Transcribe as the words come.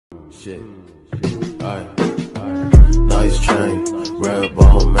Shit. Nice chain, red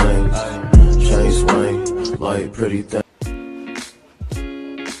bone mange, chain swing, like pretty thing.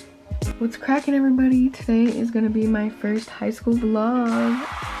 What's cracking, everybody? Today is gonna be my first high school vlog.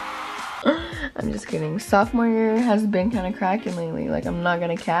 I'm just kidding. Sophomore year has been kind of cracking lately. Like, I'm not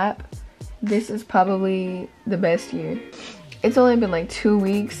gonna cap. This is probably the best year. It's only been like 2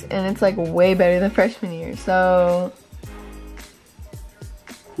 weeks and it's like way better than freshman year. So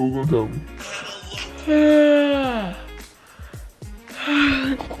who gonna tell me?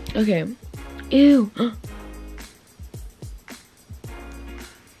 Okay. Ew.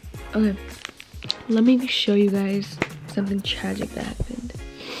 Okay. Let me show you guys something tragic that happened.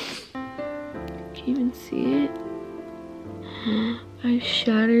 Can you even see it? I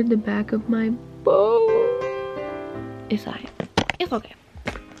shattered the back of my bone. It's alright. It's okay.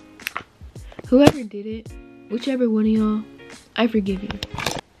 Whoever did it, whichever one of y'all, I forgive you.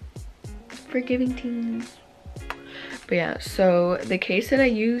 Forgiving teens. But yeah, so the case that I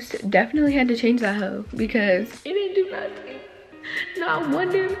used definitely had to change that hoe because it didn't do nothing. Not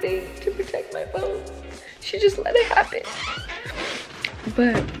one damn thing to protect my bone. She just let it happen.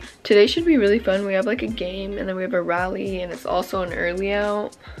 But today should be really fun. We have like a game and then we have a rally and it's also an early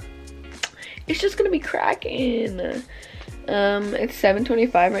out. It's just gonna be cracking. It's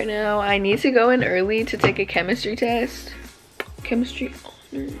 7:25 right now. I need to go in early to take a chemistry test. Chemistry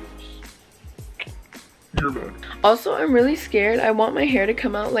honors. You're bad. Also, I'm really scared. I want my hair to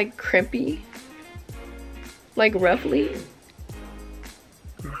come out like crimpy. Like roughly.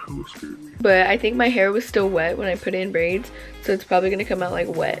 That hella scared me. But I think my hair was still wet when I put it in braids. So it's probably gonna come out like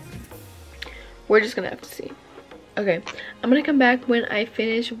wet. We're just gonna have to see. Okay, I'm gonna come back when I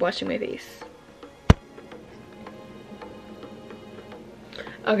finish washing my face.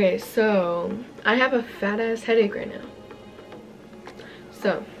 Okay, so I have a fat ass headache right now.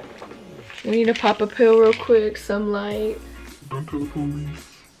 So we need to pop a pill real quick, some light. Don't tell the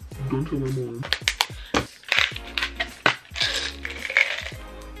police. Don't tell my mom.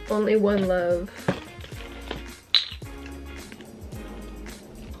 Only one love.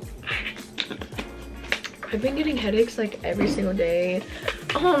 I've been getting headaches like every single day.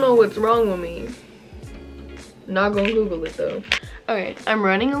 I don't know what's wrong with me. Not gonna Google it though. Okay, I'm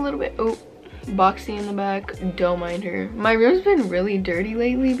running a little bit. Oh, Boxy in the back. Don't mind her. My room's been really dirty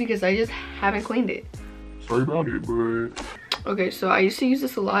lately because I just haven't cleaned it. Sorry about it, but... Okay, so I used to use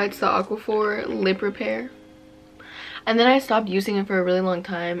this a lot. It's the Aquaphor Lip Repair. And then I stopped using it for a really long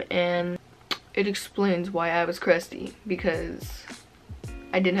time and it explains why I was crusty because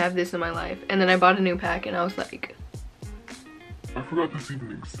I didn't have this in my life. And then I bought a new pack and I was like... I forgot this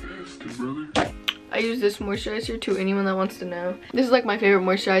even existed, really. I use this moisturizer to anyone that wants to know. This is like my favorite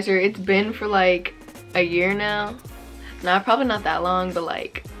moisturizer. It's been for like a year now. Nah, probably not that long, but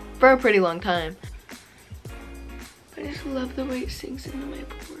like for a pretty long time. I just love the way it sinks into my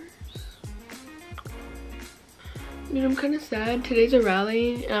pores. Dude, I'm kind of sad. Today's a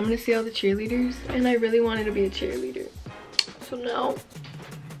rally and I'm gonna see all the cheerleaders and I really wanted to be a cheerleader. So now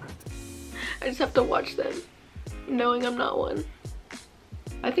I just have to watch them knowing I'm not one.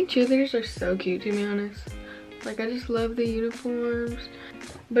 I think cheerleaders are so cute, to be honest. Like, I just love the uniforms.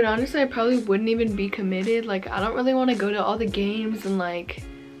 But honestly, I probably wouldn't even be committed. Like, I don't really want to go to all the games and like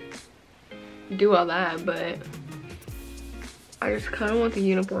do all that, but I just kind of want the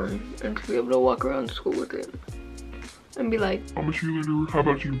uniform and to be able to walk around school with it and be like, I'm a cheerleader. How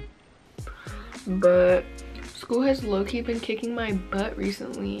about you? But school has low-key been kicking my butt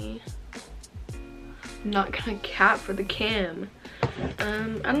recently. Not gonna cap for the cam.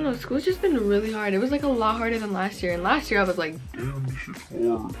 I don't know, school's just been really hard. It was like a lot harder than last year, and last year I was like, damn, this shit's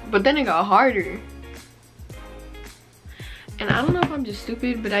hard. But then it got harder. And I don't know if I'm just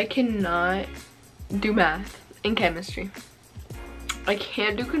stupid, but I cannot do math and chemistry. I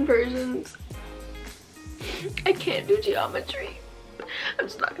can't do conversions. I can't do geometry. I'm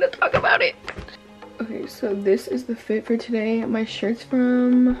just not gonna talk about it. Okay, so this is the fit for today. My shirt's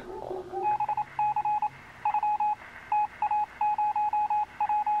from...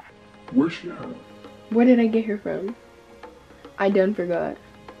 Where's she at? Where did I get her from? I done forgot.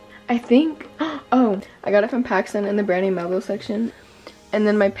 I think, oh, I got it from Paxson in the Brandy Melville section. And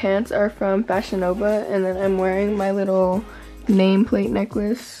then my pants are from Fashion Nova. And then I'm wearing my little nameplate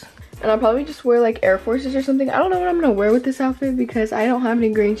necklace. And I'll probably just wear like Air Forces or something. I don't know what I'm gonna wear with this outfit because I don't have any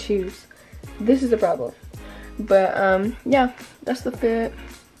green shoes. This is the problem. But yeah, that's the fit.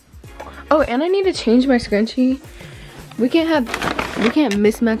 Oh, and I need to change my scrunchie. We can't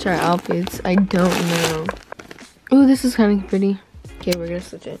mismatch our outfits. I don't know. Oh, this is kind of pretty. Okay, we're gonna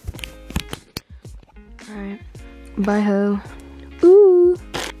switch it. All right, bye ho. Ooh.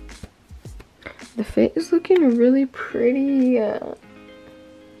 The fit is looking really pretty.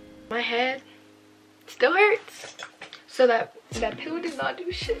 My head still hurts. So that pillow did not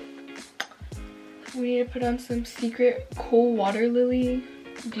do shit. We need to put on some secret cool water lily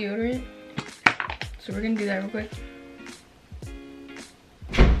deodorant. So we're gonna do that real quick.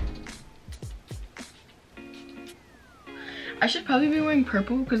 I should probably be wearing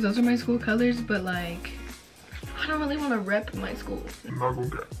purple because those are my school colors, but like, I don't really want to rep my school.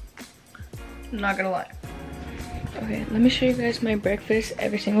 Not gonna lie. Okay, let me show you guys my breakfast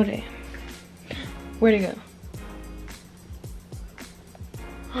every single day. Where'd it go?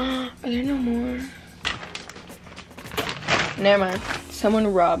 Are there no more? Never mind.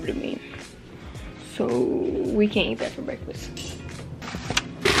 Someone robbed me. So we can't eat that for breakfast.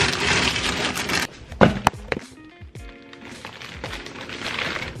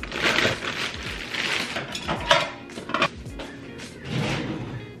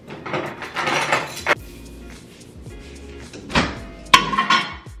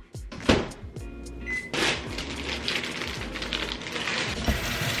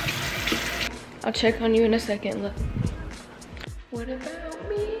 I'll check on you in a second. Look. What about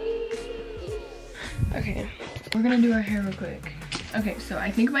me? Okay, we're gonna do our hair real quick. Okay, so I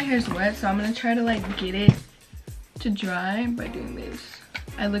think my hair's wet, so I'm gonna try to like get it to dry by doing this.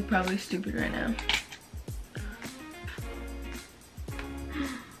 I look probably stupid right now.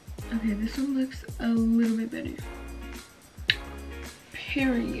 Okay, this one looks a little bit better.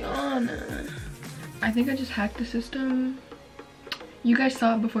 Periana. I think I just hacked the system. You guys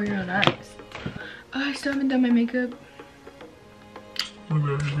saw it before your own eyes. Oh, I still haven't done my makeup.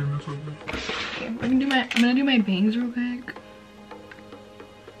 Okay, I'm gonna do my bangs real quick.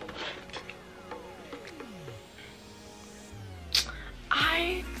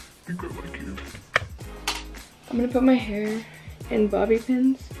 I think I like you. I'm gonna put my hair in bobby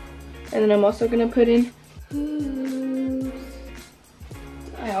pins, and then I'm also gonna put in hoops.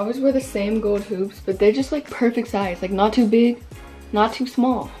 I always wear the same gold hoops, but they're just like perfect size, like not too big, not too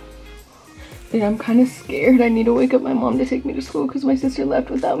small. Dude, I'm kind of scared. I need to wake up my mom to take me to school because my sister left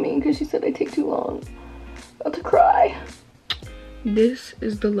without me because she said I take too long. About to cry. This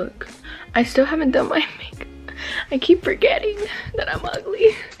is the look. I still haven't done my makeup. I keep forgetting that I'm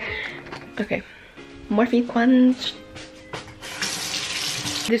ugly. Okay, Morphe Quanch.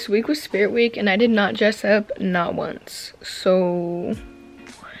 This week was Spirit Week and I did not dress up, not once. So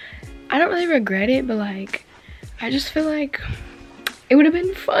I don't really regret it, but like, I just feel like it would have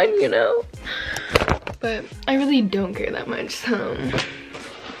been fun, you know? But I really don't care that much, so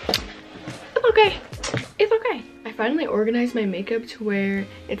it's okay. It's okay. I finally organized my makeup to where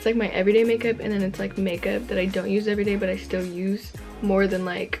it's like my everyday makeup and then it's like makeup that I don't use every day but I still use more than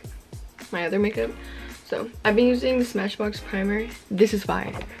like my other makeup. So I've been using the Smashbox primer. This is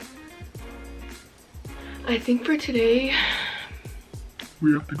fire. I think for today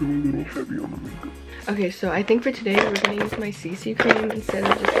we have to go a little heavy on the makeup. Okay, so I think for today we're gonna use my CC cream instead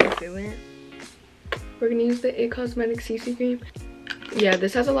of just concealer. We're gonna use the IT Cosmetics CC cream. Yeah,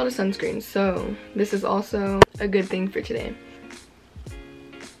 this has a lot of sunscreen, so this is also a good thing for today.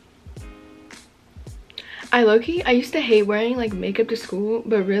 I used to hate wearing like makeup to school,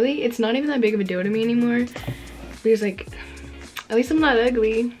 but really it's not even that big of a deal to me anymore because like, at least I'm not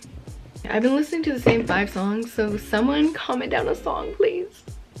ugly. I've been listening to the same 5 songs, so someone comment down a song, please.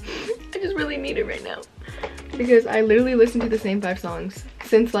 I just really need it right now because I literally listened to the same 5 songs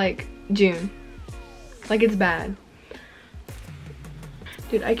since like June. Like, it's bad.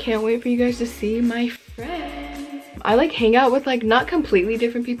 Dude, I can't wait for you guys to see my friends. I like hang out with like not completely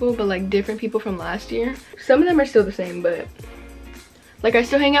different people, but like different people from last year. Some of them are still the same, but like I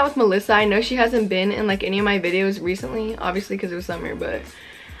still hang out with Melissa. I know she hasn't been in like any of my videos recently, obviously because it was summer, but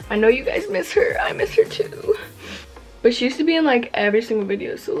I know you guys miss her. I miss her too. But she used to be in like every single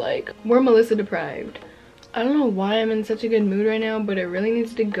video, so like we're Melissa deprived. I don't know why I'm in such a good mood right now, but it really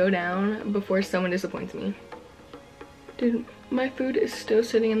needs to go down before someone disappoints me. Dude, my food is still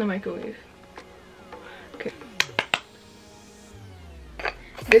sitting in the microwave. Okay.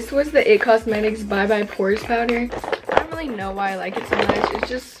 This was the IT Cosmetics Bye Bye Pores powder. I don't really know why I like it so much. It's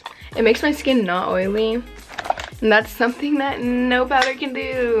just, it makes my skin not oily. And that's something that no powder can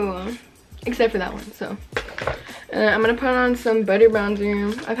do. Except for that one, so. I'm gonna put on some butter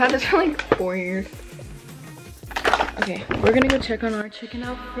bronzer. I've had this for like 4 years. Okay, we're gonna go check on our chicken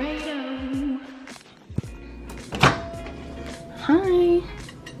Alfredo. Hi.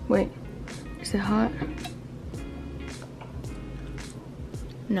 Wait, is it hot?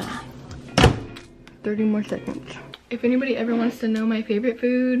 Nah. 30 more seconds. If anybody ever wants to know my favorite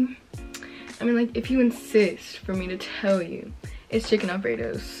food, I mean like if you insist for me to tell you, it's chicken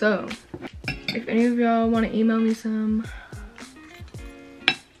Alfredo. So If any of y'all want to email me some,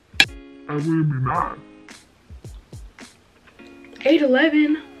 I wouldn't be mad.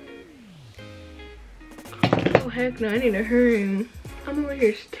 8:11. Oh heck no, I need to hurry. I'm over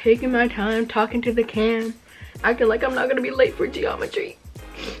here taking my time talking to the can, acting like I'm not gonna be late for geometry,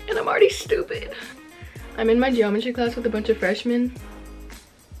 and I'm already stupid. I'm in my geometry class with a bunch of freshmen.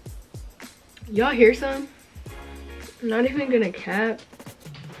 Y'all hear some? I'm not even gonna cap.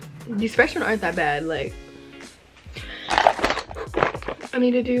 These freshmen aren't that bad. Like, I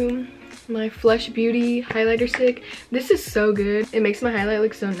need to do my Flush Beauty highlighter stick. This is so good. It makes my highlight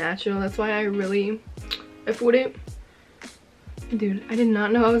look so natural. That's why I really F with it. Dude, I did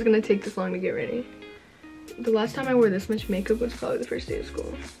not know I was gonna take this long to get ready. The last time I wore this much makeup was probably the first day of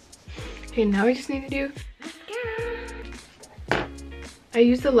school. Okay, now I just need to do mascara. I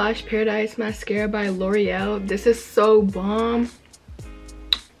used the Lash Paradise mascara by L'Oreal. This is so bomb.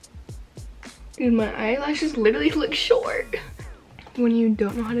 Dude, my eyelashes literally look short. When you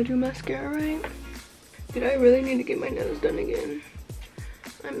don't know how to do mascara right. Dude, I really need to get my nose done again.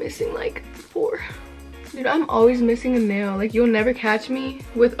 I'm missing like 4. Dude, I'm always missing a nail. Like, you'll never catch me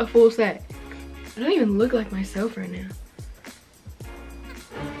with a full set. I don't even look like myself right now.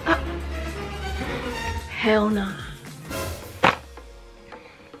 Ah. Hell nah.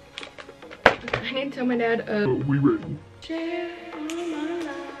 I need to tell my dad, We ready.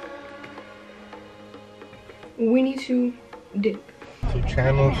 we need to dip.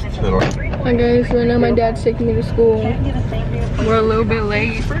 Channels to Hi guys, right now my dad's taking me to school. We're a little bit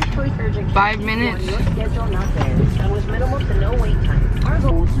late. 5 minutes.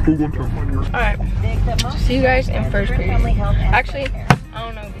 Alright, see you guys in first period. Actually, I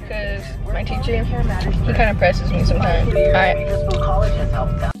don't know, because my teacher, he kind of presses me sometimes. Alright.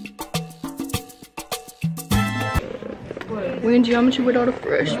 We're in geometry with all the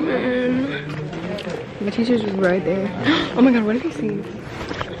freshmen. My teacher's right there. Oh my god, what if he sees?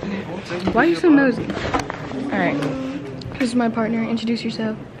 Why are you so nosy? Alright. This is my partner. Introduce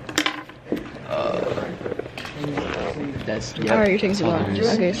yourself. Alright, you're taking too long.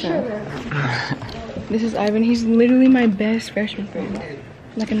 Okay, so. This is Ivan. He's literally my best freshman friend.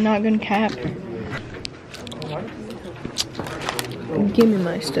 Like, I'm not gonna cap. Give me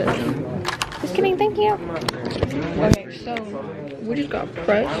my stuff. Just kidding, thank you. Okay, so we just got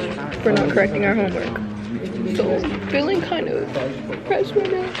pressed for not correcting our homework. So feeling kind of pressed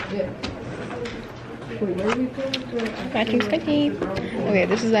right now. Matching sticky. Okay,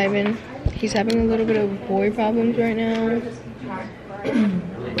 this is Ivan. He's having a little bit of boy problems right now.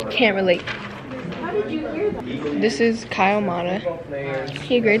 Can't relate. This is Kyle Mata.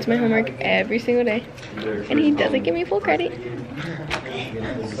 He grades my homework every single day, and he doesn't give me full credit.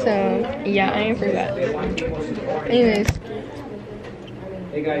 So yeah, I ain't forgot. Anyways.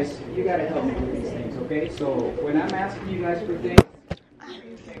 Hey guys, you gotta help me with these things, okay? So when I'm asking you guys for things,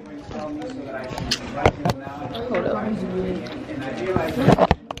 tell me so that I can write them down. Hold up. And I realize.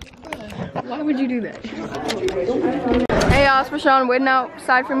 Why would you do that? Hey y'all, it's Rashawn waiting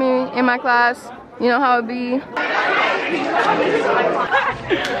outside for me in my class. You know how it be. I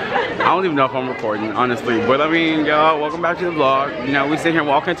don't even know if I'm recording, honestly. But I mean, y'all, welcome back to the vlog. You know, we sit here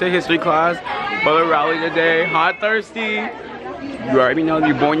walking to history class for the rally today. Hot, thirsty. You already know,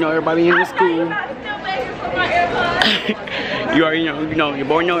 you boy know everybody in the school. You already know, you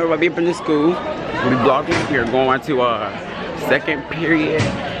boy know everybody up in the school. We vlogging here, going on to second period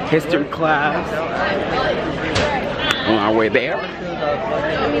history class. On our way there.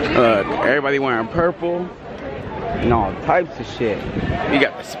 Everybody wearing purple and all types of shit. We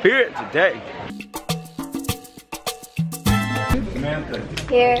got the spirit today. Samantha.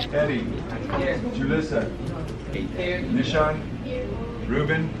 Here. Eddie. Here. Julissa. Here. Nishan.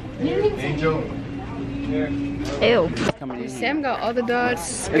 Ruben. Angel. Here. Ew. Sam got all the dots.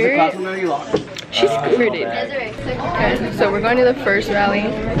 Is the Spirit. classroom gonna be locked? She's spirited. Okay, so we're going to the first rally.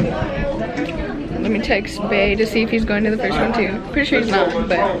 Let me text Bay to see if he's going to the first one too. Pretty sure he's not,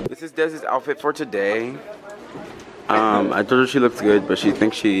 but. This is Dez's outfit for today. I told her she looks good, but she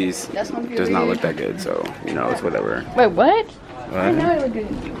thinks she's does not look that good, so you know, it's whatever. Wait, what? What? I know I look good.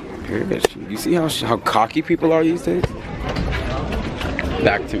 Here it is. You see how cocky people are these days?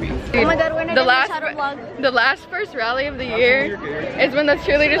 Back to me. Dude, Oh my god, we're in a the last first rally of the year is when the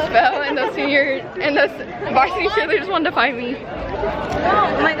cheerleaders fell and the varsity cheerleaders wanted to fight me.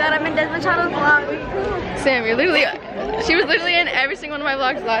 Oh my god, I'm in DESMACHADO's vlog. Sam, she was literally in every single one of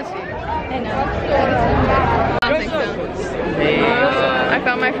my vlogs last year. I know. I don't think so. I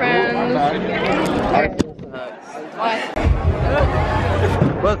found my friends. Why?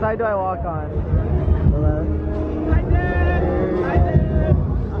 What side do I walk on?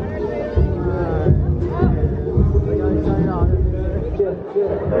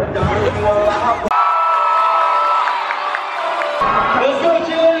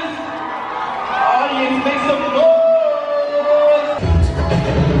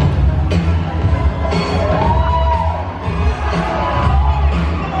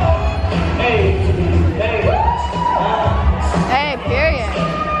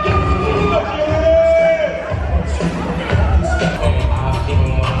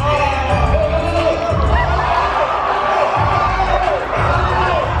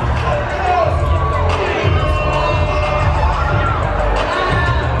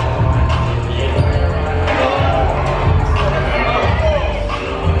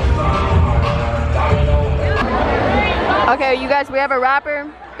 Okay, you guys, we have a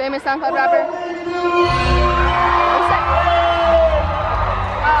rapper, famous SoundCloud rapper. Oh,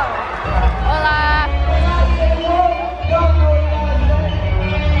 hola.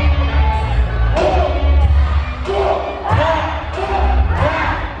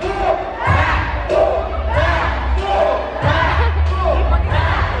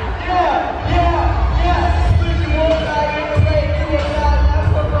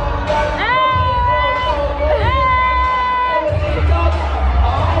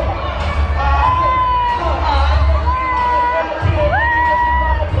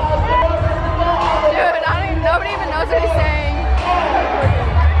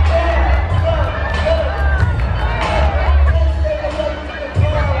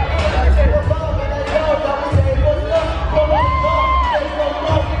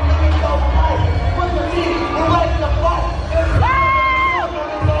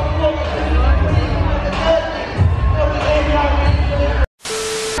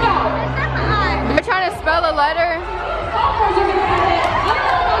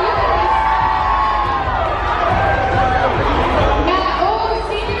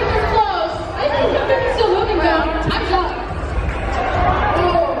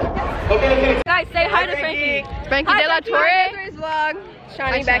 Frankie De La Torre vlog.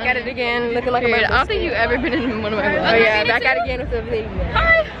 Shawnee back at it again, looking like a I don't think you've ever been in one of my vlogs. Oh yeah, back at it again with the video.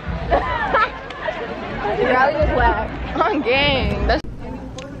 Hi. Rally was whack. On gang.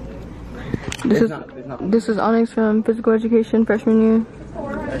 This is Onyx from physical education freshman year.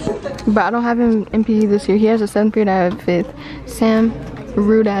 But I don't have him in PE this year. He has a 7th grade, I have 5th. Sam,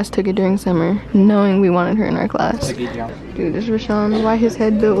 rude ass, took it during summer, knowing we wanted her in our class. Dude, this is Rashawn. Why his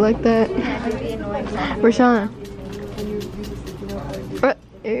head built like that? Rashawn.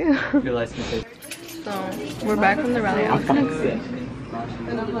 Ew. So, we're back from the rally.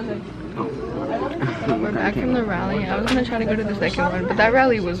 We're back from the rally. I was gonna try to go to the second one, but that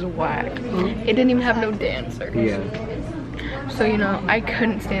rally was whack. It didn't even have no dancers. Yeah. So, you know, I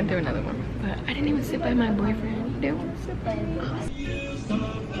couldn't stand through another one. But I didn't even sit by my boyfriend. He didn't want to sit by me.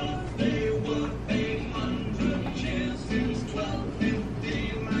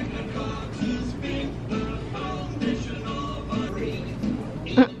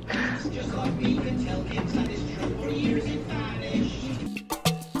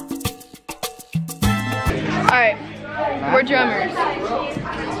 Alright, we're drummers.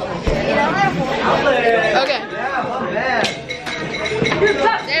 Okay.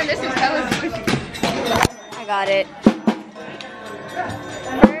 Damn, this is hella squishy. I got it.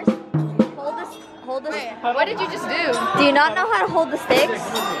 First, hold this. Wait, what did you just do? Do you not know how to hold the sticks?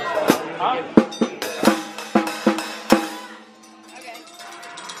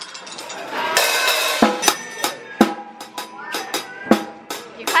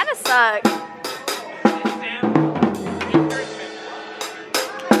 You kind of suck.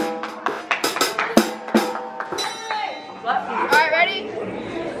 Alright, ready? Woo!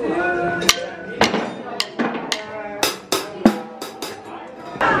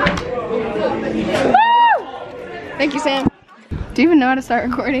 Thank you, Sam. Do you even know how to start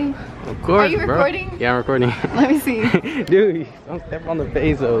recording? Of course, Are you recording? Bro. Yeah, I'm recording. Let me see. Dude, don't step on the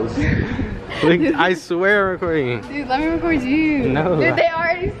pesos. Look, I swear I'm recording. Dude, let me record you. No. Dude, they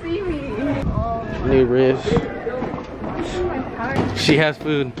already see me. New wrist. She has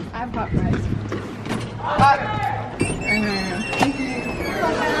food. I have hot fries. Hot.